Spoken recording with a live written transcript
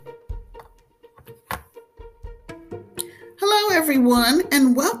everyone,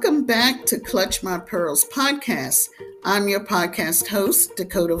 and welcome back to Clutch My Pearls podcast. I'm your podcast host,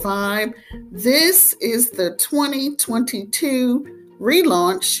 Dakota Vibe. This is the 2022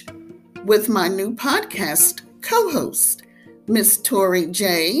 relaunch with my new podcast co-host, Miss Tori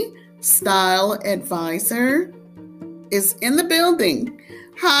J, Style Advisor, is in the building.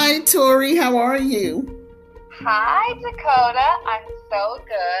 Hi, Tori. How are you? Hi, Dakota. I'm so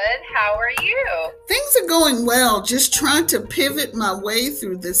good. How are you? Things are going well. Just trying to pivot my way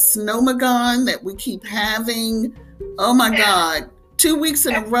through this snowmagon that we keep having. Oh my God. 2 weeks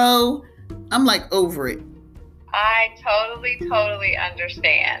in a row. I'm like over it. I totally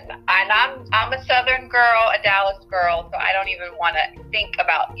understand. And I'm a Southern girl, a Dallas girl, so I don't even want to think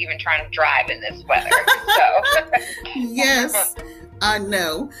about even trying to drive in this weather. So Yes, I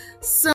know. So